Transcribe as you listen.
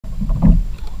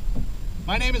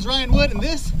My name is RWood, and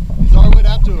this is RWood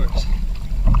Outdoors.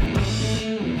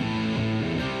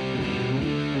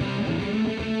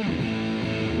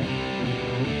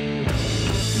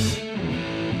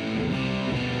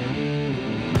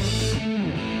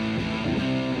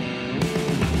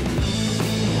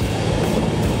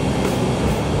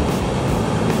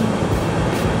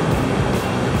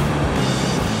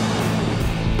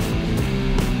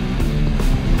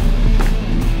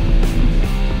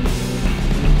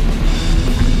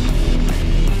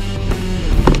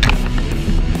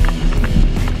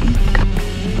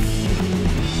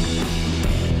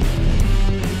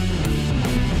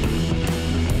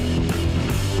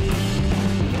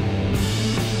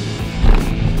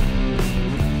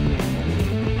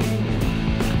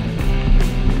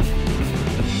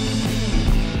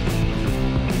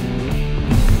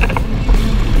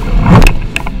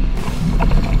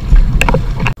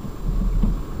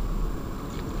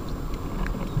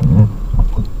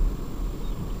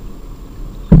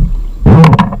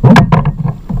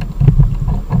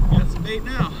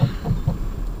 Now.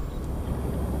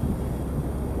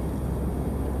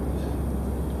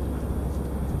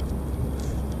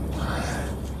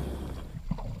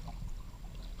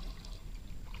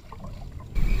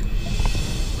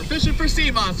 We're fishing for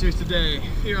sea monsters today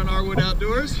here on RWood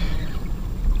Outdoors.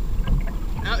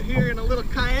 Out here in a little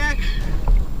kayak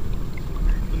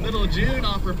in the middle of June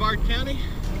off Brevard County.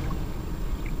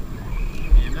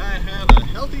 And I have a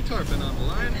healthy tarpon on the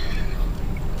line.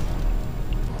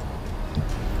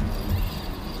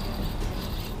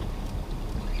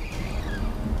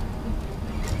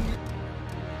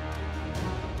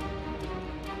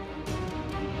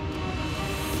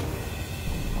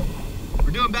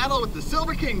 We're doing battle with the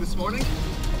Silver King this morning.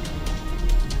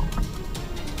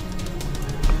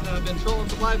 And I've been trolling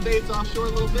some live baits offshore a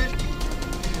little bit. And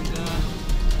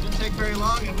didn't take very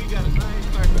long, and we got a nice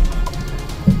tarpon on.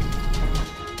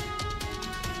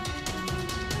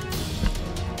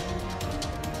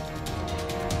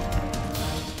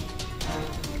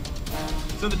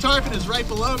 So the tarpon is right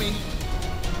below me,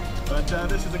 but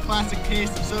this is a classic case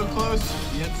of so close,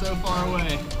 yet so far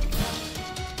away.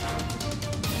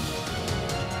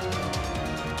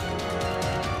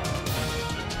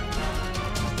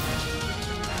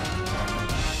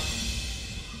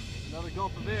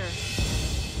 Gulp of air.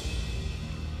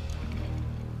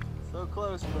 So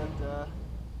close, but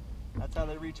that's how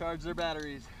they recharge their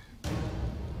batteries.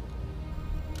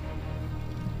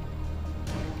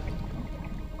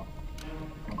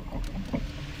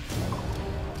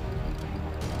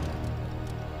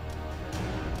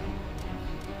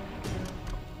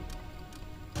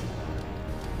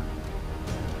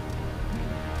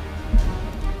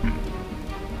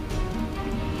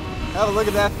 Have a look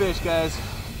at that fish, guys.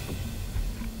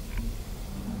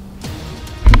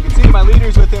 My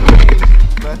leader's within range,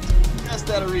 but just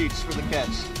out of reach for the catch.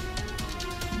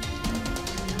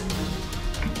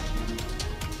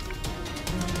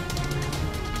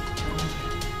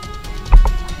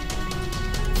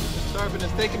 Tarpon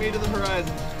is taking me to the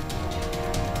horizon.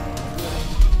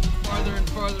 Getting farther and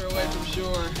farther away from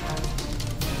shore.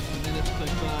 And minutes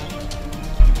click by.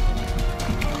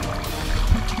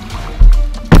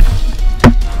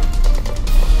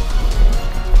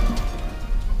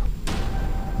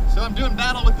 So I'm doing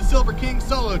battle with the Silver King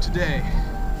solo today.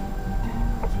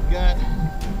 Got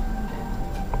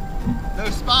no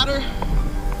spotter,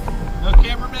 no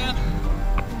cameraman,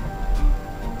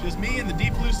 just me in the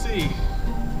deep blue sea.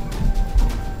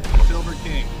 Silver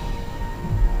King.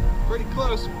 Pretty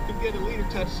close, could get a leader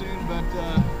touch soon, but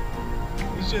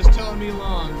he's just towing me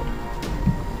along.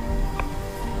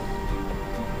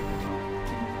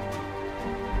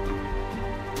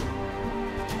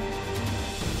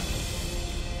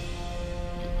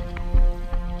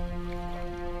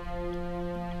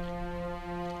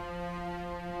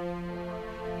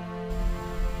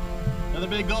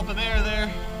 Another big gulp of air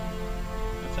there.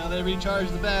 That's how they recharge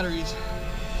the batteries.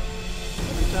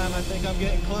 Every time I think I'm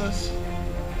getting close,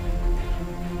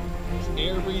 this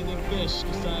air-breathing fish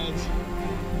decides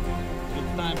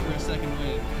it's time for a second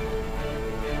wave.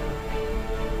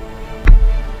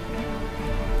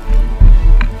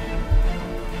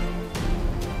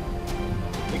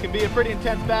 It can be a pretty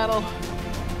intense battle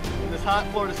in this hot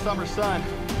Florida summer sun.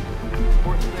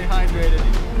 Important to stay hydrated,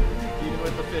 even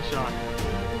with the fish on.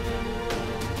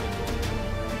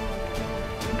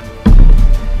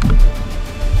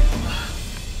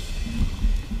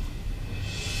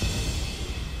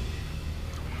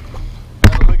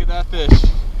 That fish.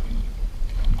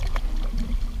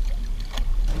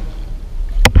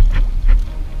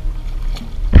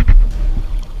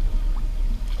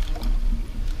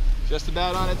 Just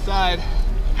about on its side.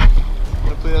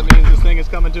 Hopefully that means this thing is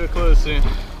coming to a close soon.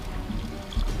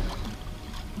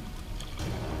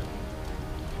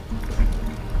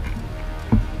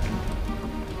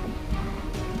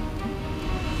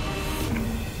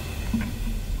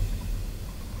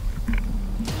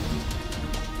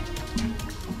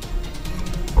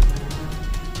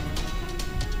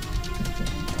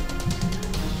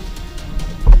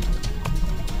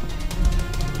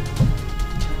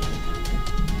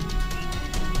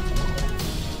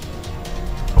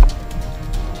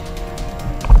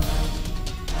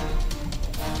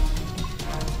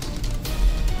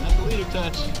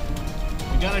 Touch.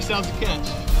 We got ourselves a catch.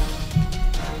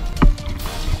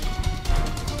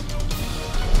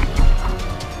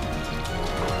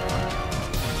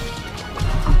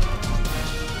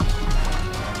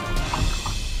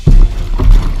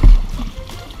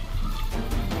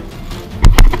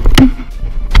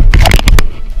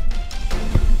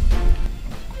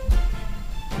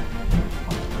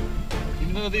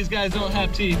 Even though these guys don't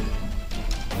have teeth,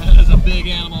 that is a big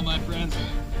animal, my friends.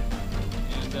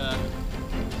 And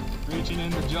reaching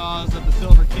in the jaws of the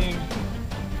Silver King,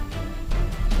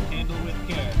 handle with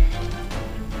care.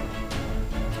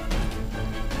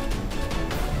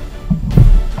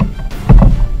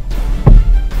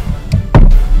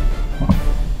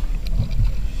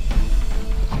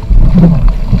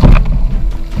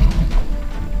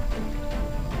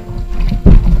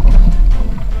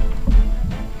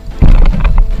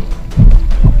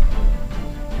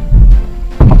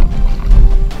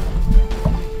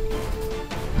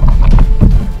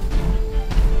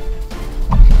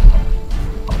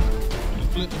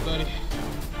 Buddy.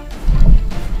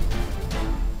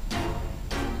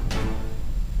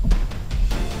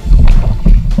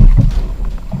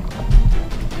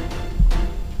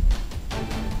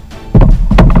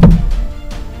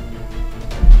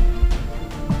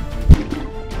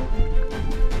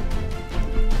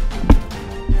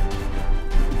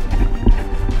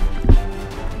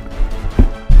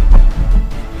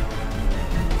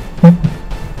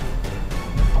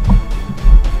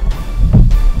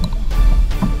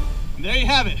 There you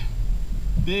have it,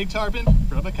 big tarpon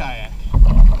from a kayak.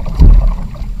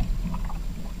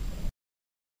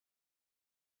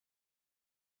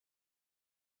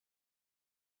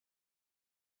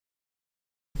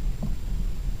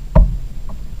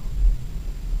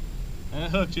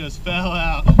 That hook just fell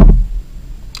out.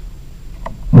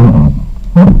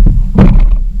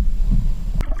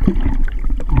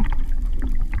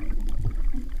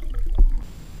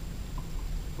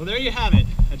 Well, there you have it,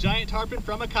 a giant tarpon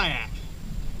from a kayak.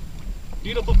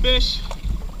 Beautiful fish,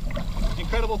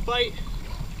 incredible fight,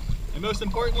 and most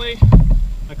importantly,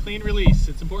 a clean release.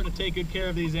 It's important to take good care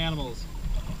of these animals.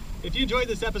 If you enjoyed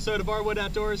this episode of RWood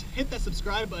Outdoors, hit that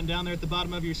subscribe button down there at the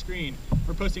bottom of your screen.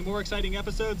 We're posting more exciting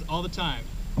episodes all the time.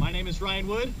 My name is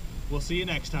RWood. We'll see you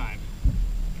next time.